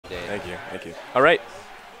day. Thank you. Thank you. All right.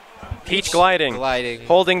 Peach gliding.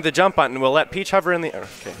 Holding the jump button. We'll let Peach hover in the air.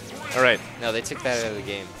 Okay. All right. No, they took that out of the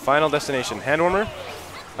game. Final destination. Hand warmer?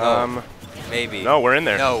 No. Maybe. No, we're in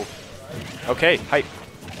there. No. Okay. Height.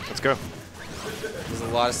 Let's go. There's a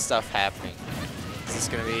lot of stuff happening. Is this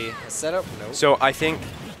going to be a setup? No. So I think,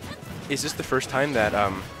 is this the first time that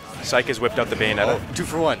Sykke has whipped out the Bayonetta? Oh, 2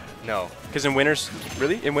 for 1. No. Because in winners,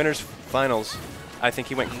 really? In winners finals, I think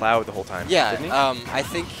he went Cloud the whole time. Yeah, didn't he? I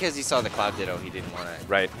think because he saw the Cloud Ditto, he didn't want to.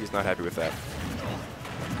 Right, he's not happy with that.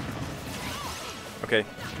 Okay.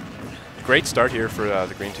 Great start here for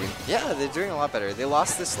the green team. Yeah, they're doing a lot better. They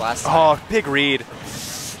lost this last time. Oh, big read.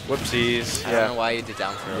 Whoopsies. I don't know why you did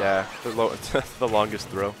down throw. Yeah, the longest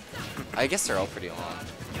throw. I guess they're all pretty long.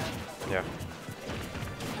 Yeah.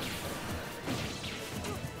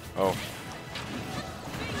 Oh.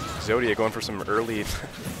 Exodia going for some early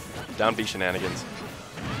down B shenanigans.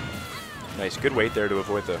 Nice. Good weight there to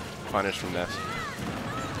avoid the punish from Ness.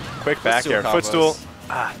 Quick back air. Footstool.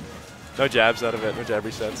 Ah. No jabs out of it. No jab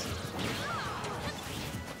resets.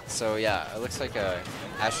 So, yeah, it looks like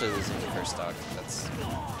Ashley losing the first stock. That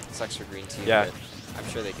sucks for green team. Yeah. But I'm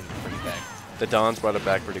sure they can bring it back. The Dons brought it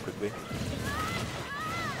back pretty quickly.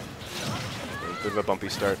 Bit of a bumpy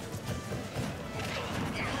start.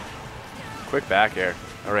 Quick back air.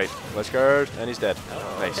 All right, let's guard, and he's dead.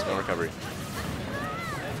 Oh, nice, okay. no recovery.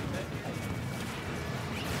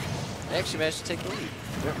 They actually managed to take the lead.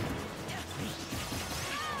 Yeah.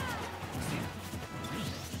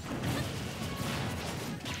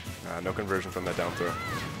 No conversion from that down throw.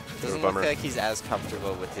 Doesn't look like he's as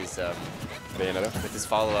comfortable with his Bayonetta. With his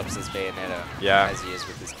follow-ups as Bayonetta as he is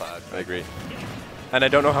with his Cloud. I agree. And I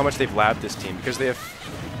don't know how much they've labbed this team because they have,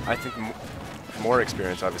 I think, more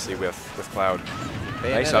experience obviously with Cloud.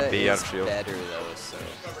 Bayonetta nice up B out of shield. Better though, so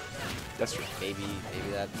that's true. Maybe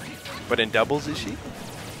that. But in doubles, is she?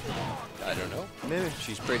 I don't know. Maybe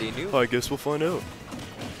she's pretty new. I guess we'll find out.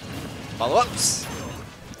 Follow-ups.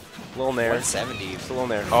 Little nair. 170. Just a little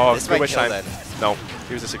nair. Oh, this good might wish kill time. then. No,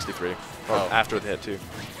 he was a 63. Oh, after the hit too.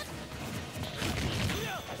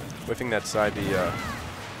 Whiffing that side B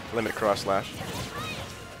limit cross slash.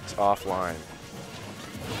 It's offline.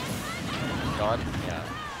 Gone? Yeah.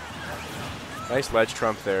 Nice ledge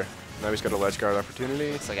trump there. Now he's got a ledge guard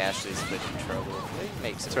opportunity. Looks like Ashley's a bit in trouble. He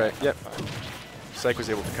makes it. That's right. Yep. Sykke was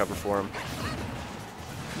able to cover for him.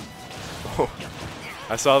 Oh,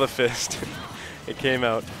 I saw the fist. It came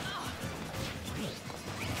out.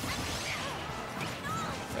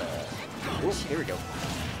 Ooh, here we go.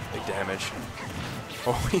 Big damage.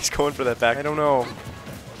 Oh, he's going for that back. I don't know.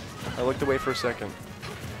 I looked away for a second.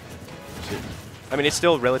 I mean, it's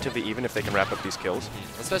still relatively even if they can wrap up these kills.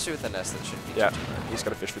 Especially with the Ness, that shouldn't be. Yeah, he's got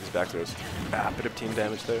to fish for these back throws. Ah, bit of team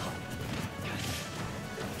damage there.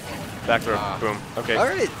 Back throw, boom. Okay, all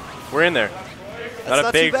right. We're in there. That's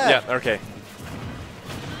not big, too bad. Yeah, okay.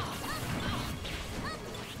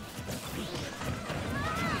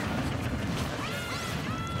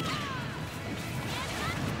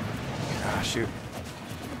 Ah, shoot.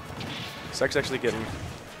 Sykke's actually getting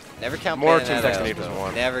never count more Bayonetta team attacks than he doesn't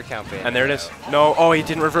want. Never count Bayonetta. And there it is. No, oh, he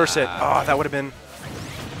didn't reverse it. Oh, that would have been.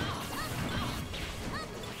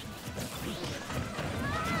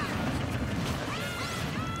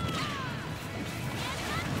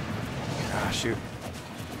 Ah, shoot.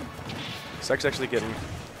 Sykke's actually getting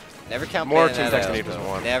never count more Bayonetta team attacks than he doesn't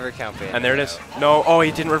want. Never count Bayonetta. And there it is. No, oh,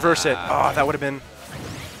 he didn't reverse it. Oh, that would have been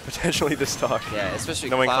potentially the stock. Yeah, especially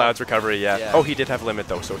knowing Cloud's recovery, yeah. Oh, he did have limit,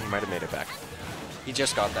 though, so he might have made it back. He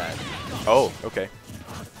just got that. Oh, okay.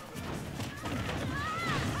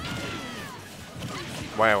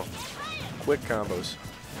 Wow. Quick combos.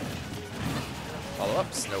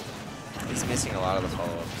 Follow-ups? Nope. He's missing a lot of the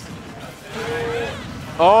follow-ups.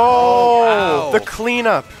 Oh, wow. The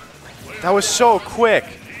cleanup. That was so quick.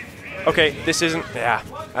 Okay, this isn't, yeah,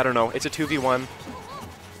 I don't know. It's a 2v1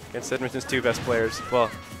 against Edmonton's two best players.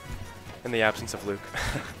 Well, in the absence of Luke.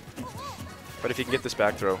 But if he can get this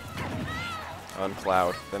back throw on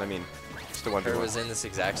Cloud, then I mean, just a 1v1. He was in this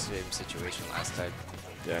exact same situation last time.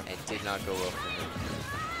 Yeah. It did not go well for him.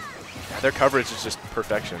 Yeah, their coverage is just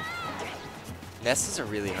perfection. Ness is a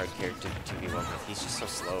really hard character to be one with. He's just so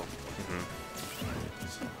slow.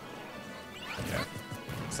 Yeah.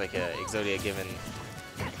 It's like Exodia given.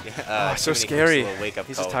 Oh, so scary. Wake up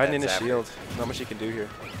He's just hiding in his shield. Not much he can do here.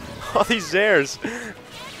 All these Zairs.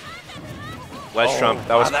 Ledge trump.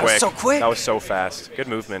 That was quick. That was so quick. That was so fast. Good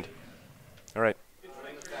movement. All right.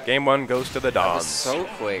 Game 1 goes to the Dons. That was so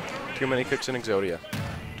quick. Too many cooks in Exodia.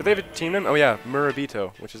 Do they have a team name? Oh yeah,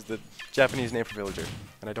 Murabito, which is the Japanese name for villager.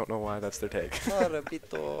 And I don't know why that's their tag.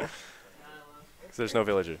 Murabito. There's no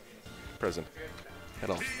villager present. at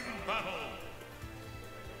all.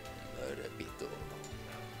 Murabito.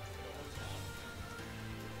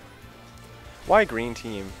 Why green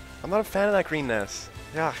team? I'm not a fan of that green Ness.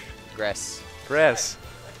 Yeah. Gress. Gress.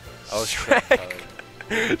 Oh, Shrek.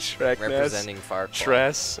 Shrek Ness. Representing Farquad.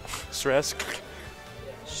 Stress.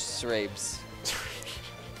 Shrabes.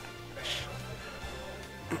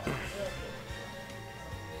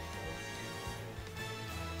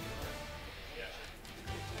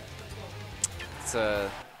 It's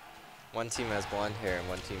one team has blonde hair and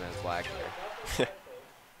one team has black hair.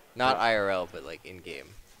 Not IRL, but like in game.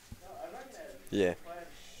 Yeah.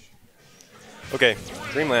 Okay,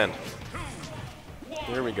 Dreamland.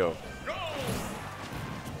 Here we go.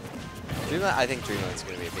 Dreamland, I think Dreamland's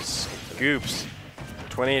gonna be a big Goops.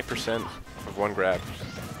 28% of one grab.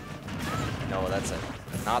 No, that's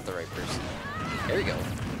not the right person. There we go.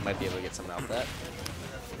 Might be able to get something out of that.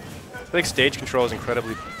 I think stage control is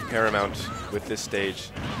incredibly paramount with this stage.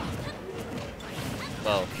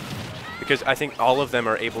 Well, Because I think all of them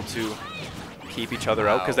are able to keep each other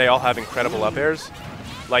out because they all have incredible up airs.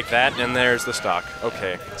 Like that, and there's the stock.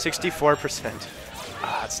 Okay, 64%.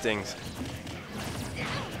 Ah, it stings.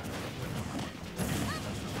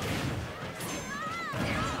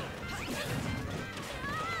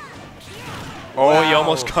 Oh, he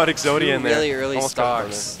almost got Exodia in there. Really early Almost got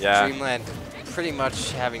Exodia. stocks. Yeah. Dreamland pretty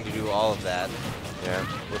much having to do all of that. Yeah,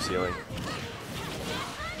 no ceiling.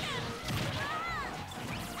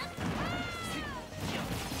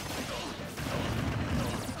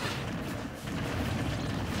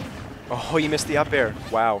 Oh, you missed the up air.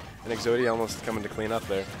 Wow. And Exodia almost coming to clean up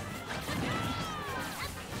there.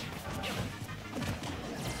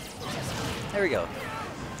 There we go.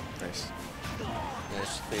 Nice. And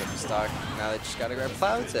just clean up the stock. Now they just gotta grab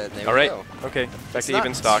clouds and there All we right. go. Okay. Back It's to not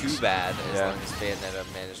even stocks. too bad as Yeah. long as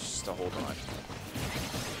Bayonetta manages to hold on.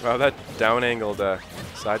 Wow, that down-angled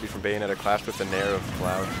side B from Bayonetta clashed with the Nair of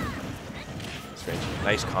Cloud. Strange.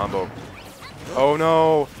 Nice combo. Oh,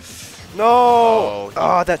 no. No!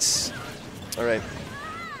 Oh, that's... All right.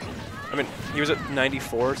 I mean, he was at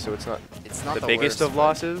 94, so it's not the biggest worst, of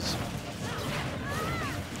losses.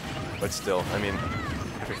 But still, I mean,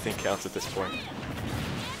 everything counts at this point.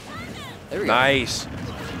 There we Nice. go.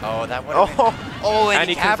 Oh, that one. Oh, And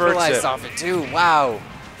he converts capitalized it. off it too. Wow.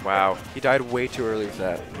 Wow. He died way too early with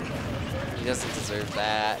that. He doesn't deserve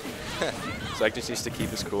that. Sykke just needs to keep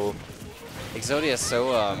his cool. Exodia is so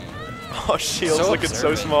Oh, Shield's so looking so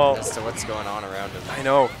observant small. as to what's going on around him. I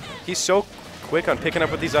know. He's so quick on picking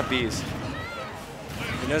up with these up Bs.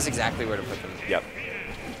 He knows exactly where to put them. Yep.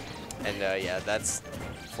 And yeah, that's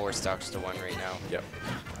 4 stocks to 1 right now. Yep.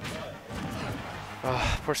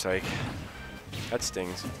 Ah, poor Sykke. That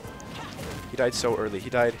stings. He died so early. He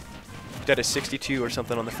died at 62 or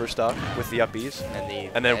something on the first stock with the up Bs.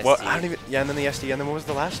 And then the what? SD. I don't even. Yeah, and then the SD. And then what was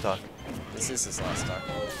the last stock? This is his last stock.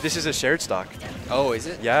 This is a shared stock. Oh, is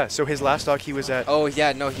it? Yeah. So his last stock he was at. Oh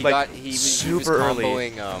yeah, no, he like, got he was super early.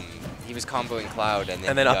 comboing he was comboing Cloud and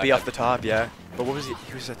then up B off the top. Yeah. But what was he?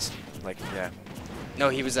 He was at like yeah. No,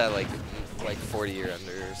 he was at like 40 or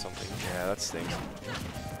under or something. Yeah, that stings.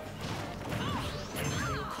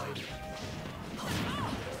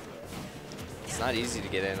 It's not easy to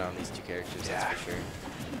get in on these 2 characters, that's for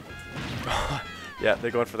sure. Yeah, they're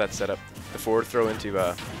going for that setup. The forward throw into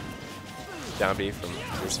down B from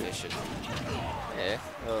Mission. Yeah.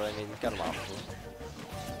 Well, I mean, got him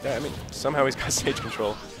off. Yeah, I mean, somehow he's got stage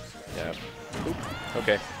control. Yeah. Oop.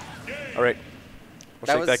 Okay. All right.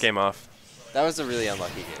 We'll shake that game off. That was a really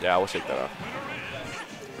unlucky game. Yeah, we'll shake that off.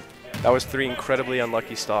 That was 3 incredibly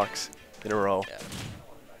unlucky stocks in a row. Yeah.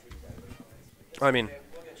 I mean,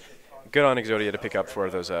 good on Exodia to pick up for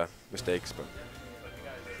those mistakes, but.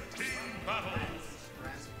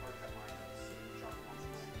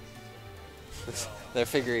 They're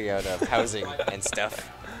figuring out housing and stuff.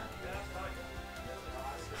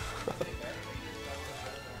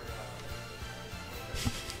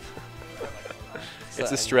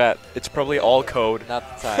 It's a strat. It's probably all code.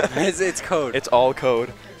 Not the time. It's code. It's all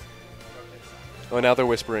code. Oh, now they're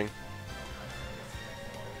whispering.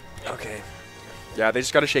 Okay. Yeah, they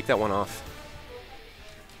just got to shake that one off.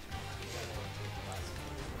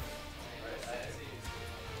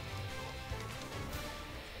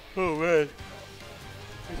 Oh, man.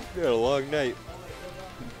 We had a long night.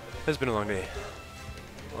 It's been a long day.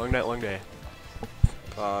 Long night, long day.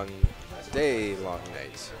 Long day, long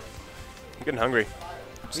night. I'm getting hungry.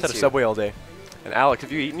 Just Me had a too. Subway all day. And Alex,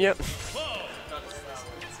 have you eaten yet?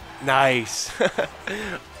 Nice.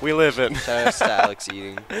 We live in. Shout out to Alex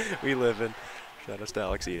eating. We live in. Shout out to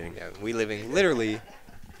Alex eating. Yeah, we living literally,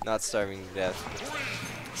 not starving to death.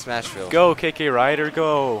 Smashville. Go, KK Ryder,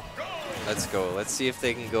 go. Let's go. Let's see if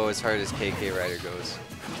they can go as hard as KK Rider goes.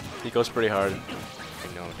 He goes pretty hard.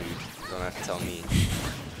 I know, dude. You don't have to tell me.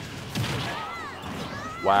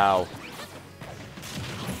 Wow.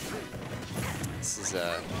 This is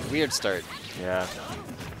a weird start. Yeah.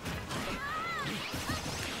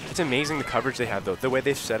 It's amazing the coverage they have, though. The way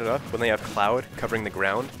they set it up when they have Cloud covering the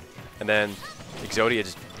ground, and then Exodia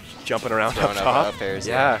just jumping around up top. Up airs,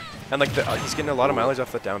 yeah. And like he's getting a lot of mileage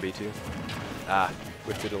off that down B too. Ah,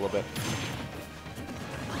 whiffed it a little bit.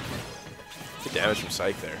 Good damage from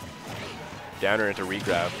Sykke there. Downer into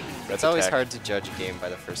regrab. It's always hard to judge a game by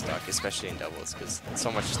the first stock, especially in doubles, because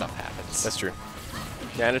so much stuff happens. That's true.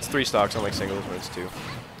 Yeah, and it's 3 stocks, unlike singles where it's 2.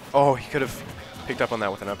 Oh, he could have picked up on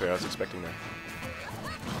that with an up air. I was expecting that.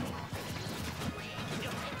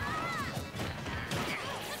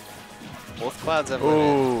 Both clouds have Ooh,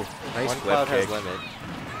 limit. nice One flip cloud kick. has limit.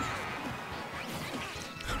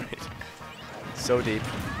 So deep.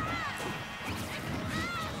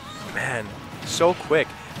 Man, so quick.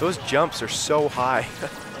 Those jumps are so high.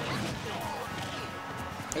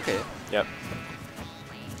 Okay. Yep.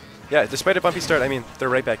 Yeah, despite a bumpy start, I mean, they're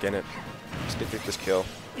right back in it. Stick with this kill.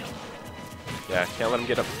 Yeah, can't let him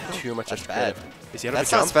get up too much extra credit. Is he out of a jump?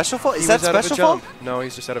 That's not special fault? Is He that was out of a special jump. fault? No,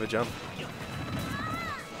 he's just out of a jump.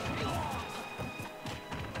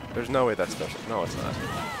 There's no way that's special. No, it's not.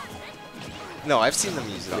 No, I've seen them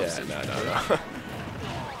use it. Yeah, obviously. no.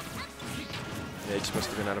 Yeah, he just must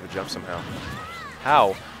have been out of a jump somehow.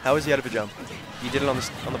 How? How is he out of a jump? He did it on the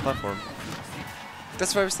platform.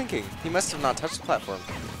 That's what I was thinking. He must have not touched the platform.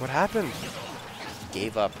 What happened?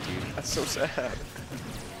 Gave up, dude. That's so sad.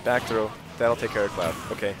 Back throw. That'll take care of Cloud.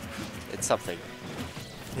 Okay. It's something.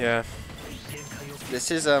 Yeah. This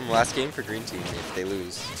is last game for Green Team if they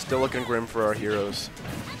lose. Still looking grim for our heroes.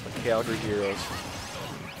 Our Calgary heroes.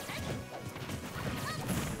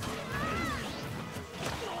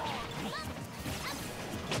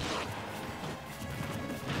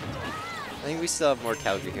 I think we still have more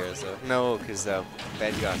Calgary heroes though. No, because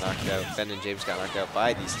Ben got knocked out. Ben and James got knocked out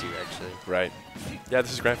by these two actually. Right. Yeah,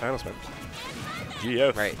 this is Grand Finals, man.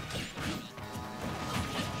 GF. Right.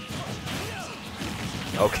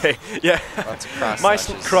 Okay. Yeah. Lots of cross My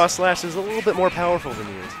slashes. cross slash is a little bit more powerful than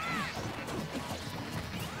yours.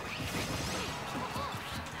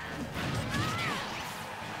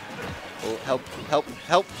 Oh, help, help,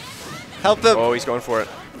 help. Help him. Oh, he's going for it.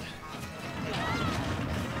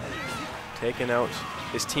 Taking out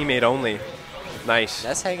his teammate only. Nice.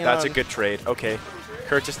 Ness hanging That's on. a good trade. Okay.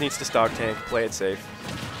 Kurt just needs to stock tank. Play it safe.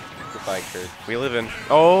 Goodbye, Kurt. We live in.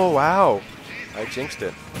 Oh, wow. I jinxed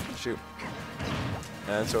it. Shoot.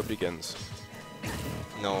 And so it begins.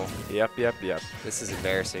 No. Yep. This is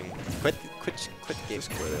embarrassing. Quit the game.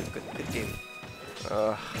 Just quit it. Quit the game.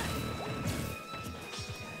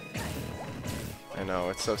 I know,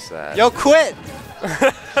 it's so sad. Yo, quit!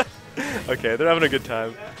 Okay, they're having a good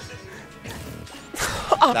time.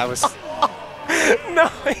 That was...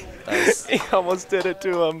 No, was- he almost did it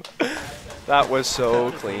to him. That was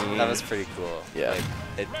so clean. That was pretty cool. Yeah. Like,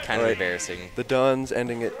 it kind of Alright. embarrassing. The Duns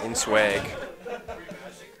ending it in swag.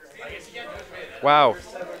 Wow.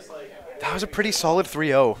 That was a pretty solid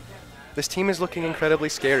 3-0. This team is looking incredibly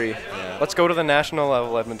scary. Yeah. Let's go to the national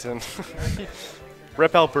level, Edmonton.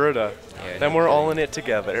 Rep Alberta. Yeah, Then no we're kidding. all in it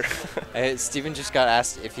together. Steven just got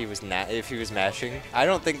asked if he was mashing. I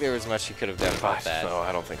don't think there was much he could have done about that. No,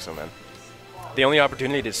 I don't think so, man. The only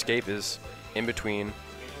opportunity to escape is in between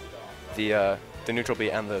the neutral B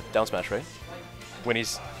and the down smash, right? When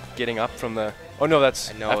he's getting up from the... Oh, no,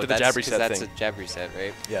 that's I know, after the jab reset that's thing. a jab reset,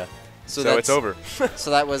 right? Yeah. So, So it's over.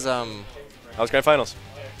 So that was That was Grand Finals.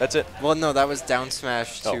 That's it. well, no, that was down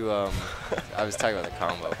smash Oh. to I was talking about the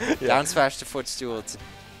combo. Yeah. Down smash to footstool to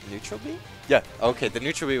neutral B? Yeah. Okay, the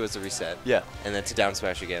neutral B was the reset. Yeah. And then to down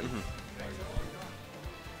smash again. Mhm.